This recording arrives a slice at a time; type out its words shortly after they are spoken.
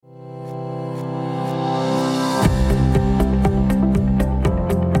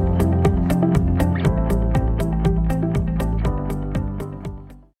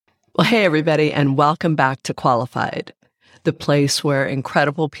Hey, everybody, and welcome back to Qualified, the place where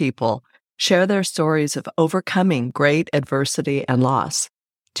incredible people share their stories of overcoming great adversity and loss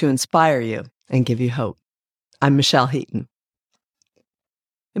to inspire you and give you hope. I'm Michelle Heaton.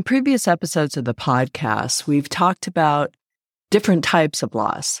 In previous episodes of the podcast, we've talked about different types of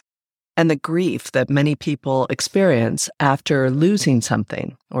loss and the grief that many people experience after losing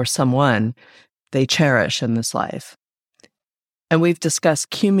something or someone they cherish in this life. And we've discussed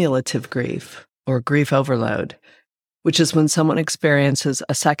cumulative grief or grief overload, which is when someone experiences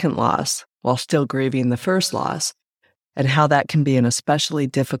a second loss while still grieving the first loss, and how that can be an especially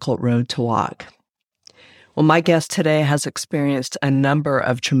difficult road to walk. Well, my guest today has experienced a number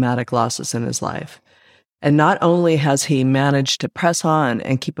of traumatic losses in his life. And not only has he managed to press on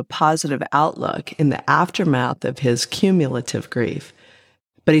and keep a positive outlook in the aftermath of his cumulative grief,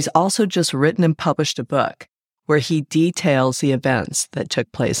 but he's also just written and published a book where he details the events that took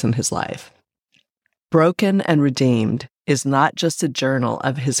place in his life. Broken and Redeemed is not just a journal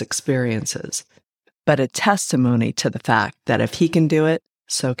of his experiences, but a testimony to the fact that if he can do it,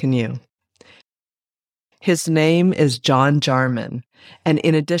 so can you. His name is John Jarman, and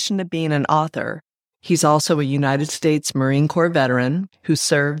in addition to being an author, he's also a United States Marine Corps veteran who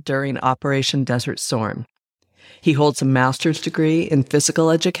served during Operation Desert Storm. He holds a master's degree in physical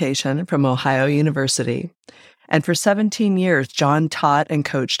education from Ohio University, and for 17 years, John taught and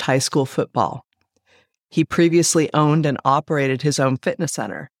coached high school football. He previously owned and operated his own fitness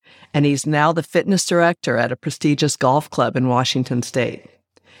center, and he's now the fitness director at a prestigious golf club in Washington State.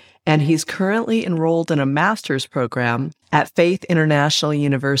 And he's currently enrolled in a master's program at Faith International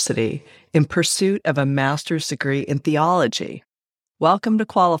University in pursuit of a master's degree in theology. Welcome to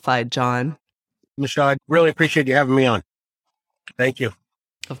Qualified, John. Michelle, I really appreciate you having me on. Thank you.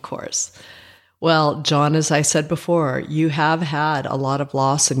 Of course. Well, John, as I said before, you have had a lot of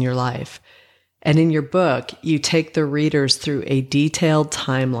loss in your life. And in your book, you take the readers through a detailed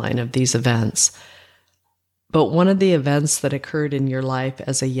timeline of these events. But one of the events that occurred in your life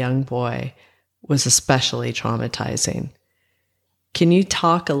as a young boy was especially traumatizing. Can you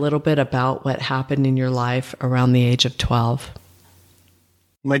talk a little bit about what happened in your life around the age of 12?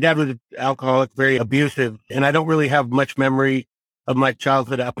 My dad was an alcoholic, very abusive, and I don't really have much memory of my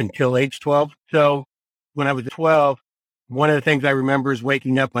childhood up until age 12. So when I was 12, one of the things I remember is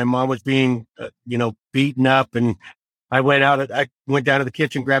waking up. My mom was being, beaten up, and I went down to the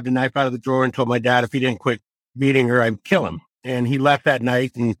kitchen, grabbed a knife out of the drawer, and told my dad if he didn't quit beating her, I'd kill him. And he left that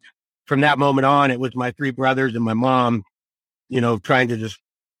night. And from that moment on, it was my three brothers and my mom, trying to just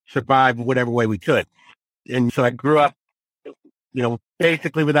survive whatever way we could. And so I grew up,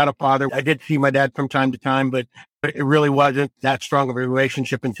 basically without a father. I did see my dad from time to time, but it really wasn't that strong of a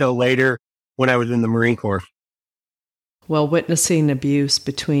relationship until later when I was in the Marine Corps. Well, witnessing abuse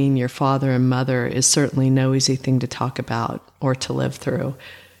between your father and mother is certainly no easy thing to talk about or to live through.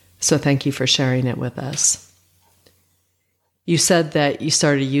 So thank you for sharing it with us. You said that you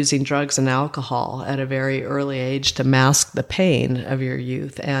started using drugs and alcohol at a very early age to mask the pain of your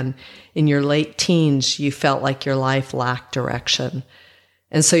youth. And in your late teens, you felt like your life lacked direction.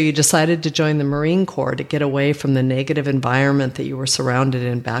 And so you decided to join the Marine Corps to get away from the negative environment that you were surrounded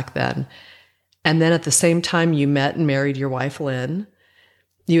in back then. And then at the same time, you met and married your wife, Lynn.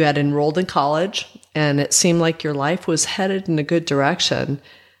 You had enrolled in college, and it seemed like your life was headed in a good direction.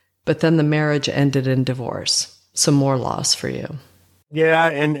 But then the marriage ended in divorce. Some more loss for you. Yeah,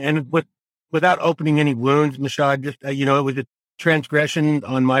 and without opening any wounds, Michelle, it was a transgression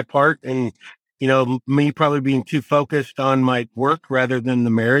on my part, and me probably being too focused on my work rather than the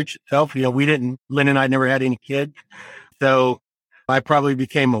marriage itself. Lynn and I never had any kids, so I probably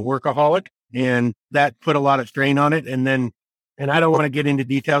became a workaholic, and that put a lot of strain on it. And I don't want to get into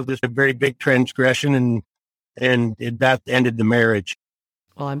details. Just a very big transgression, and that ended the marriage.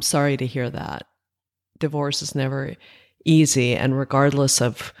 Well, I'm sorry to hear that. Divorce is never easy, and regardless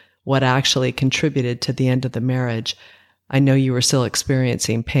of what actually contributed to the end of the marriage, I know you were still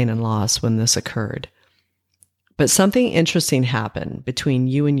experiencing pain and loss when this occurred. But something interesting happened between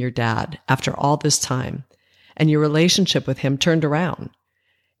you and your dad after all this time, and your relationship with him turned around.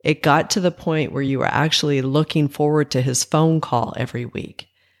 It got to the point where you were actually looking forward to his phone call every week.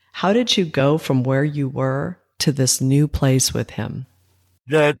 How did you go from where you were to this new place with him?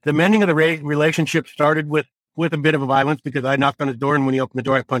 The mending of the relationship started with a bit of a violence because I knocked on his door, and when he opened the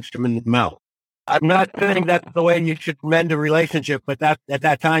door, I punched him in the mouth. I'm not saying that's the way you should mend a relationship, but at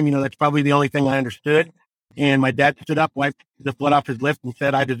that time, that's probably the only thing I understood. And my dad stood up, wiped the blood off his lips, and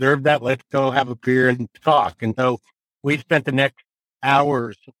said, "I deserve that. Let's go have a beer and talk." And so we spent the next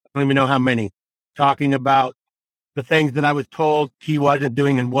hours, I don't even know how many, talking about the things that I was told he wasn't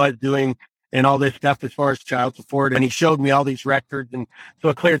doing and was doing and all this stuff as far as child support. And he showed me all these records. And so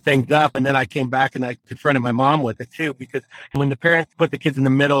it cleared things up. And then I came back and I confronted my mom with it too, because when the parents put the kids in the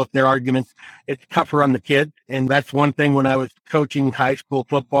middle of their arguments, it's tougher on the kids. And that's one thing when I was coaching high school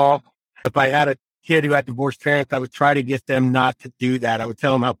football. If I had a kid who had divorced parents, I would try to get them not to do that. I would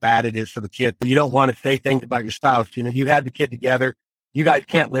tell them how bad it is for the kid. But you don't want to say things about your spouse. You know, you had the kid together. You guys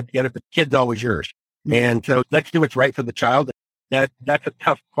can't live together, but the kid's always yours. And so let's do what's right for the child. That's a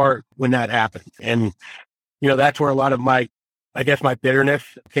tough part when that happens. And, you know, that's where a lot of my bitterness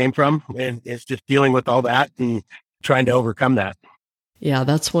came from. And it's just dealing with all that and trying to overcome that. Yeah,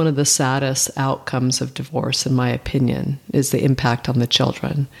 that's one of the saddest outcomes of divorce, in my opinion, is the impact on the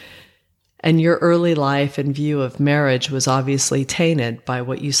children. And your early life and view of marriage was obviously tainted by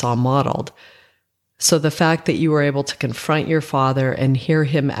what you saw modeled. So the fact that you were able to confront your father and hear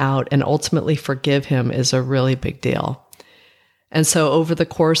him out and ultimately forgive him is a really big deal. And so over the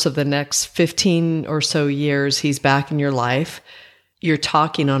course of the next 15 or so years, he's back in your life. You're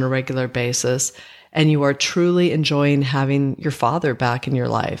talking on a regular basis, and you are truly enjoying having your father back in your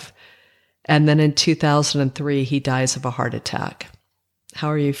life. And then in 2003, he dies of a heart attack. How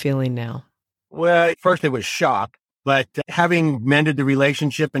are you feeling now? Well, at first it was shock. But having mended the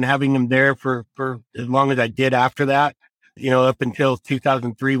relationship and having him there for as long as I did after that, you know, up until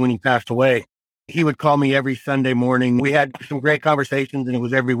 2003 when he passed away, he would call me every Sunday morning. We had some great conversations and it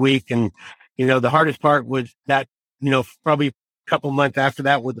was every week. And, you know, the hardest part was that, you know, probably a couple months after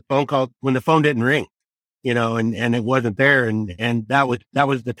that with the phone call, when the phone didn't ring, you know, and it wasn't there. And that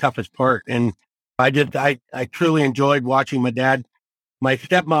was the toughest part. And I truly enjoyed watching my dad. My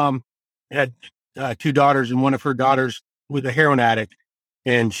stepmom had 2 daughters, and one of her daughters was a heroin addict,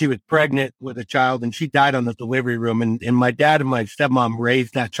 and she was pregnant with a child, and she died on the delivery room. And my dad and my stepmom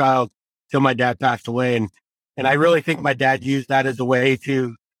raised that child till my dad passed away. And I really think my dad used that as a way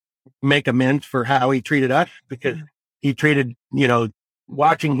to make amends for how he treated us, because he treated, you know,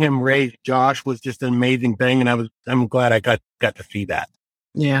 watching him raise Josh was just an amazing thing. And I'm glad I got to see that.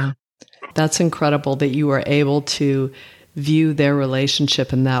 Yeah. That's incredible that you were able to view their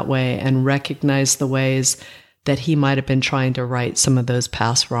relationship in that way and recognize the ways that he might have been trying to right some of those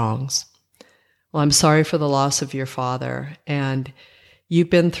past wrongs. Well, I'm sorry for the loss of your father, and you've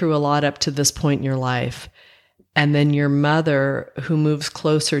been through a lot up to this point in your life. And then your mother, who moves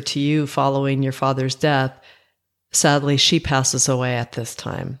closer to you following your father's death, sadly, she passes away at this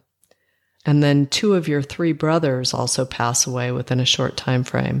time. And then 2 of your 3 brothers also pass away within a short time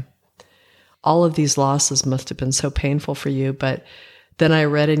frame. All of these losses must have been so painful for you. But then I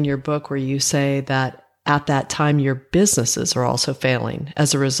read in your book where you say that at that time, your businesses are also failing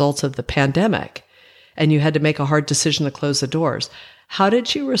as a result of the pandemic, and you had to make a hard decision to close the doors. How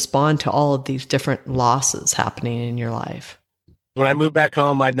did you respond to all of these different losses happening in your life? When I moved back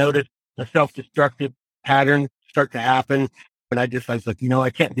home, I noticed a self-destructive pattern start to happen. And I was like, you know, I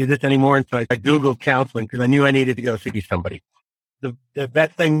can't do this anymore. And so I Googled counseling because I knew I needed to go see somebody. The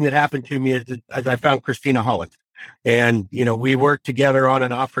best thing that happened to me is as I found Christina Holland. And, you know, we worked together on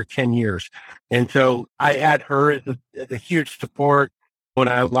and off for 10 years. And so I had her as a huge support when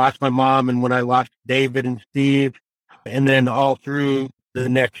I lost my mom and when I lost David and Steve, and then all through the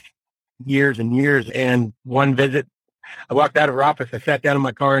next years and years. And one visit, I walked out of her office, I sat down in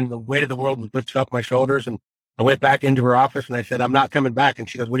my car, and the weight of the world was lifted off my shoulders. And I went back into her office and I said, I'm not coming back. And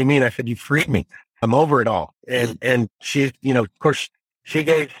she goes, what do you mean? I said, you freed me. I'm over it all. And she, you know, of course, she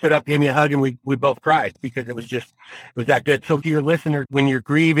stood up, gave me a hug, and we both cried because it was that good. So to your listener, when you're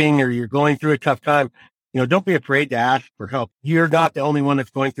grieving or you're going through a tough time, you know, don't be afraid to ask for help. You're not the only one that's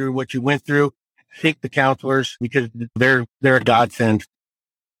going through what you went through. Seek the counselors because they're a godsend.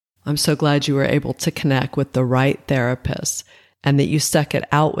 I'm so glad you were able to connect with the right therapist and that you stuck it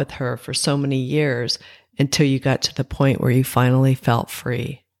out with her for so many years until you got to the point where you finally felt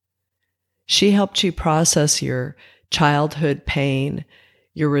free. She helped you process your childhood pain,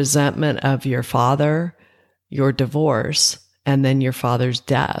 your resentment of your father, your divorce, and then your father's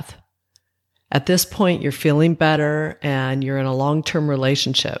death. At this point, you're feeling better and you're in a long-term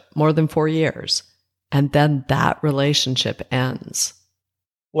relationship, more than 4 years. And then that relationship ends.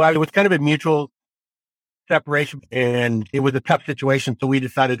 Well, it was kind of a mutual separation and it was a tough situation. So we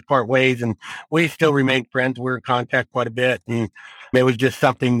decided to part ways and we still remain friends. We're in contact quite a bit. And it was just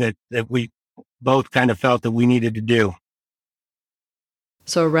something that we both kind of felt that we needed to do.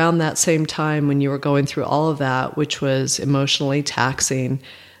 So around that same time when you were going through all of that, which was emotionally taxing,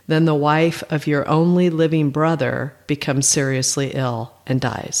 then the wife of your only living brother becomes seriously ill and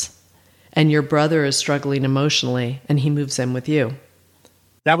dies. And your brother is struggling emotionally and he moves in with you.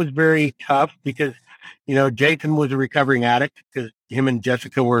 That was very tough because, Jason was a recovering addict because him and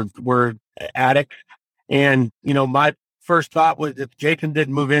Jessica were addicts. And, my first thought was if Jason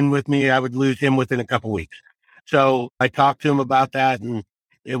didn't move in with me, I would lose him within a couple weeks. So I talked to him about that and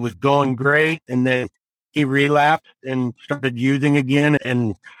it was going great. And then he relapsed and started using again.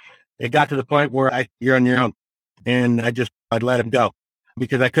 And it got to the point where you're on your own. And I'd let him go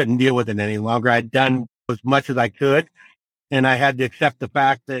because I couldn't deal with it any longer. I'd done as much as I could. And I had to accept the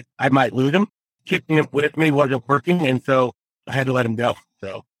fact that I might lose him. Keeping him with me wasn't working. And so I had to let him go.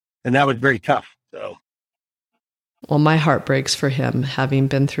 And that was very tough. Well, my heart breaks for him, having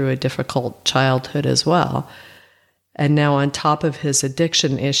been through a difficult childhood as well. And now on top of his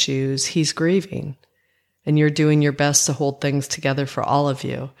addiction issues, he's grieving. And you're doing your best to hold things together for all of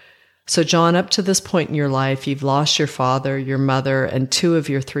you. So, John, up to this point in your life, you've lost your father, your mother, and 2 of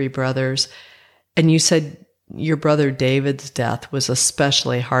your 3 brothers. And you said your brother David's death was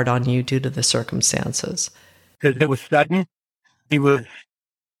especially hard on you due to the circumstances. Because it was sudden. He was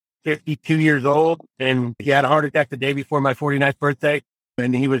 52 years old, and he had a heart attack the day before my 49th birthday.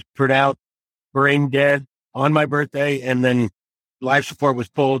 And he was pronounced brain dead on my birthday, and then life support was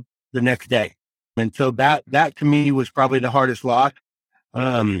pulled the next day. And so that to me was probably the hardest loss.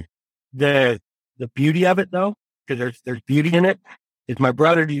 The beauty of it, though, because there's beauty in it, is my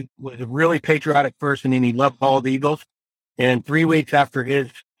brother was a really patriotic person, and he loved bald eagles. And 3 weeks after his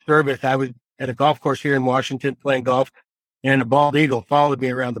service, I was at a golf course here in Washington playing golf, and a bald eagle followed me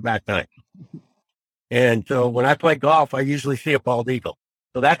around the back nine. And so when I play golf, I usually see a bald eagle.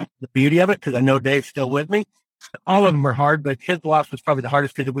 So that's the beauty of it, because I know Dave's still with me. All of them are hard, but his loss was probably the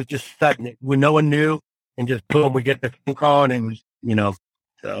hardest because it was just sudden. When no one knew, and just boom, we get the phone call, and it was,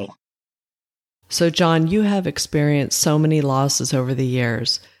 so. So, John, you have experienced so many losses over the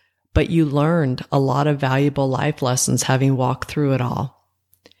years, but you learned a lot of valuable life lessons having walked through it all.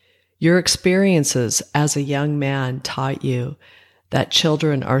 Your experiences as a young man taught you that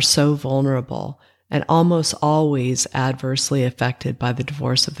children are so vulnerable and almost always adversely affected by the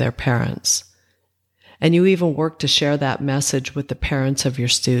divorce of their parents. And you even worked to share that message with the parents of your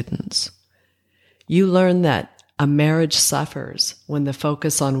students. You learned that a marriage suffers when the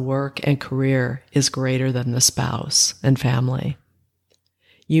focus on work and career is greater than the spouse and family.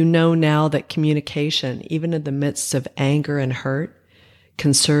 You know now that communication, even in the midst of anger and hurt,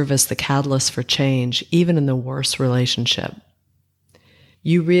 can serve as the catalyst for change, even in the worst relationship.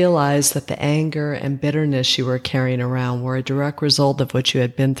 You realize that the anger and bitterness you were carrying around were a direct result of what you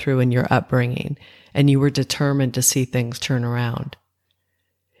had been through in your upbringing, and you were determined to see things turn around.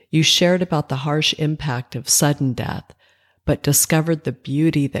 You shared about the harsh impact of sudden death, but discovered the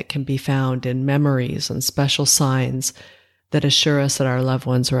beauty that can be found in memories and special signs that assure us that our loved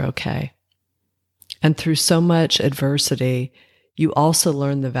ones are okay. And through so much adversity, you also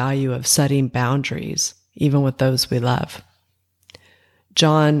learn the value of setting boundaries, even with those we love.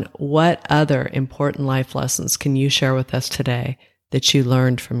 John, what other important life lessons can you share with us today that you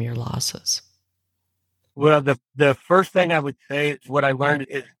learned from your losses? Well, the first thing I would say is what I learned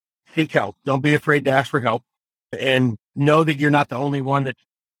is seek help. Don't be afraid to ask for help, and know that you're not the only one that's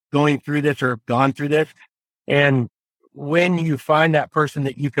going through this or gone through this. And when you find that person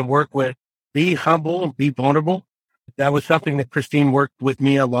that you can work with, be humble and be vulnerable. That was something that Christine worked with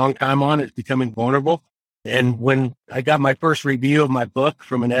me a long time on, is becoming vulnerable. And when I got my first review of my book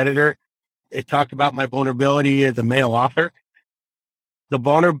from an editor, it talked about my vulnerability as a male author. The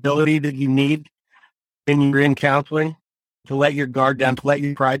vulnerability that you need when you're in counseling, to let your guard down, to let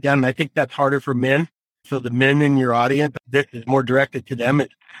your pride down. And I think that's harder for men. So the men in your audience, this is more directed to them,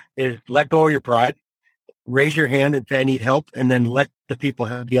 is let go of your pride, raise your hand and say, I need help. And then let the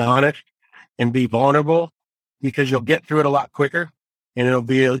people be honest and be vulnerable, because you'll get through it a lot quicker, and it'll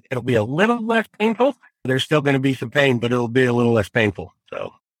be a little less painful. There's still going to be some pain, but it'll be a little less painful.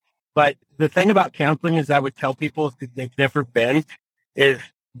 So, but the thing about counseling is, I would tell people if they've never been, is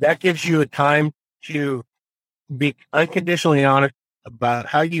that gives you a time to be unconditionally honest about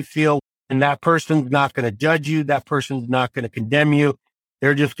how you feel. And that person's not going to judge you. That person's not going to condemn you.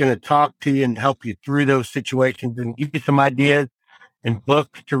 They're just going to talk to you and help you through those situations and give you some ideas and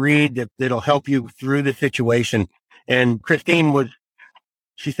books to read that'll help you through the situation. And Christine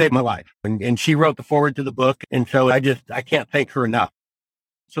she saved my life, and she wrote the foreword to the book. And so I can't thank her enough.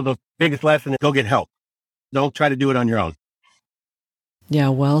 So the biggest lesson is go get help. Don't try to do it on your own. Yeah,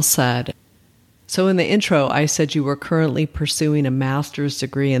 well said. So in the intro, I said you were currently pursuing a master's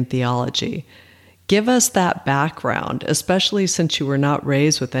degree in theology. Give us that background, especially since you were not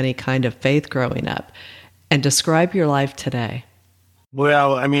raised with any kind of faith growing up, and describe your life today.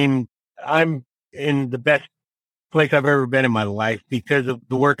 Well, I mean, I'm in the best place I've ever been in my life because of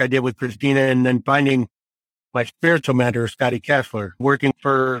the work I did with Christina and then finding my spiritual mentor, Scotty Kessler, working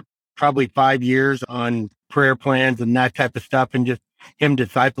for probably 5 years on prayer plans and that type of stuff, and just him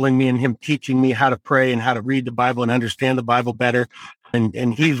discipling me and him teaching me how to pray and how to read the Bible and understand the Bible better.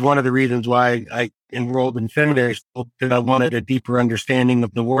 And he's one of the reasons why I enrolled in seminary school, because I wanted a deeper understanding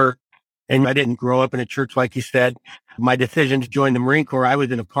of the work. And I didn't grow up in a church, like you said. My decision to join the Marine Corps, I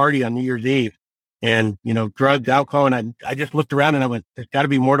was in a party on New Year's Eve and, drugs, alcohol. And I just looked around and I went, there's got to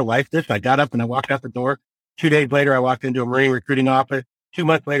be more to life than this. I got up and I walked out the door. 2 days later, I walked into a Marine recruiting office. 2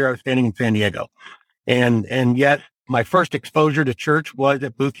 months later, I was standing in San Diego. And yet my first exposure to church was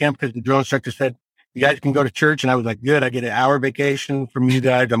at boot camp, because the drill instructor said, you guys can go to church. And I was like, good, I get an hour vacation from you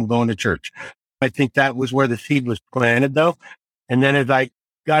guys. I'm going to church. I think that was where the seed was planted, though. And then as I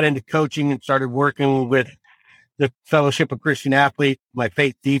got into coaching and started working with the Fellowship of Christian Athletes, my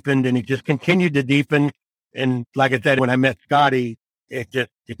faith deepened, and it just continued to deepen. And like I said, when I met Scotty, it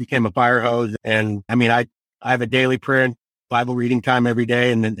became a fire hose. And I mean, I have a daily prayer and Bible reading time every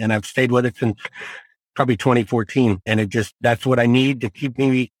day, and I've stayed with it since probably 2014. And that's what I need to keep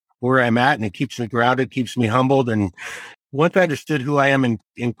me where I'm at. And it keeps me grounded, keeps me humbled. And once I understood who I am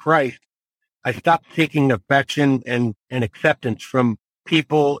in Christ, I stopped seeking affection and acceptance from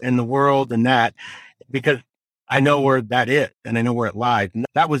people in the world and that, because I know where that is and I know where it lies. And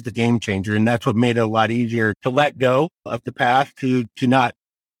that was the game changer. And that's what made it a lot easier to let go of the past, to not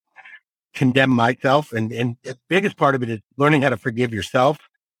condemn myself. And the biggest part of it is learning how to forgive yourself,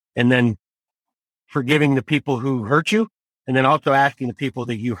 and then forgiving the people who hurt you, and then also asking the people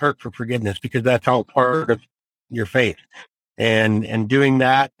that you hurt for forgiveness, because that's all part of your faith. And doing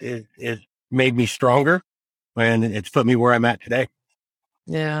that is made me stronger, and it's put me where I'm at today.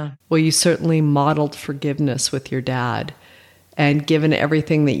 Yeah. Well, you certainly modeled forgiveness with your dad. And given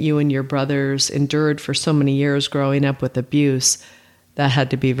everything that you and your brothers endured for so many years growing up with abuse, that had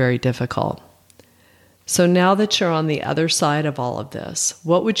to be very difficult. So now that you're on the other side of all of this,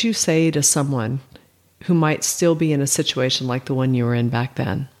 what would you say to someone who might still be in a situation like the one you were in back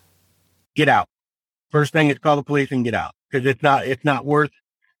then? Get out. First thing is call the police and get out, because it's not worth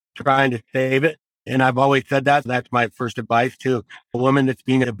trying to save it. And I've always said that. That's my first advice to a woman that's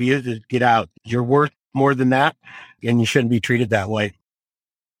being abused, is get out. You're worth more than that, and you shouldn't be treated that way.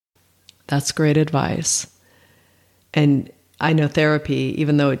 That's great advice. And I know therapy,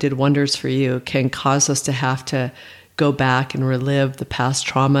 even though it did wonders for you, can cause us to have to go back and relive the past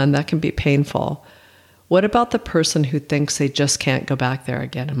trauma, and that can be painful. What about the person who thinks they just can't go back there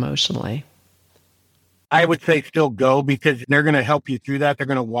again emotionally? I would say still go, because they're going to help you through that. They're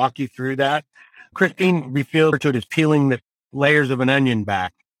going to walk you through that. Christine referred to it as peeling the layers of an onion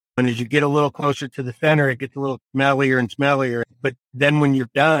back. And as you get a little closer to the center, it gets a little smellier and smellier. But then when you're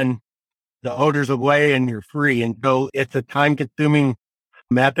done, the odor's away and you're free. And so it's a time-consuming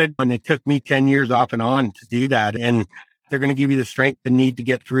method. And it took me 10 years off and on to do that. And they're going to give you the strength and need to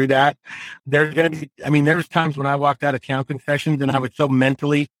get through that. There's times when I walked out of counseling sessions and I was so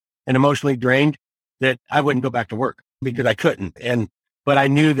mentally and emotionally drained that I wouldn't go back to work because I couldn't. But I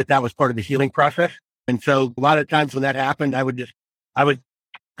knew that was part of the healing process. And so a lot of times when that happened, I would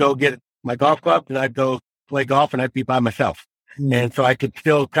go get my golf club and I'd go play golf, and I'd be by myself. And so I could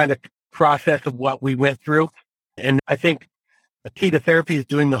still kind of process of what we went through. And I think a key to therapy is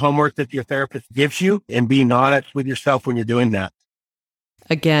doing the homework that your therapist gives you and being honest with yourself when you're doing that.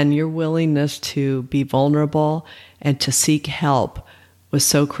 Again, your willingness to be vulnerable and to seek help was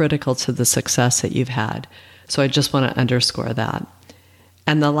so critical to the success that you've had. So I just want to underscore that.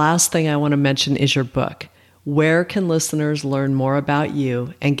 And the last thing I want to mention is your book. Where can listeners learn more about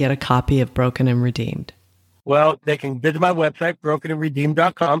you and get a copy of Broken and Redeemed? Well, they can visit my website,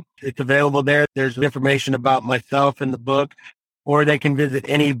 brokenandredeemed.com. It's available there. There's information about myself and the book, or they can visit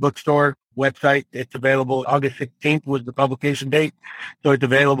any bookstore website. It's available. August 16th was the publication date. So it's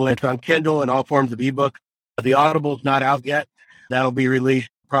available. It's on Kindle and all forms of ebook. The Audible's not out yet. That'll be released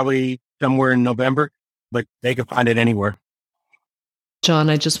probably somewhere in November, but they can find it anywhere.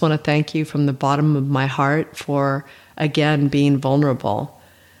 John, I just want to thank you from the bottom of my heart for, again, being vulnerable.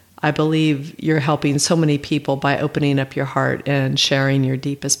 I believe you're helping so many people by opening up your heart and sharing your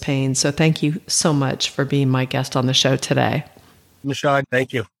deepest pain. So thank you so much for being my guest on the show today. Michelle,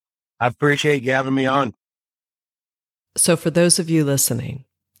 thank you. I appreciate you having me on. So for those of you listening,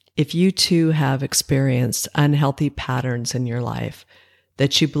 if you too have experienced unhealthy patterns in your life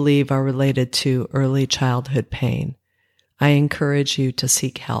that you believe are related to early childhood pain, I encourage you to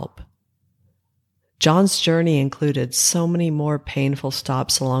seek help. John's journey included so many more painful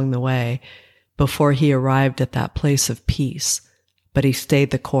stops along the way before he arrived at that place of peace, but he stayed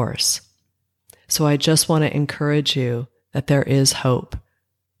the course. So I just want to encourage you that there is hope.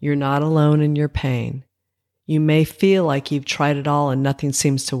 You're not alone in your pain. You may feel like you've tried it all and nothing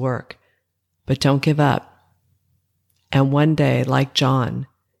seems to work, but don't give up. And one day, like John,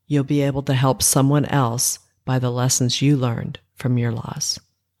 you'll be able to help someone else by the lessons you learned from your loss.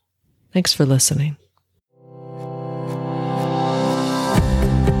 Thanks for listening.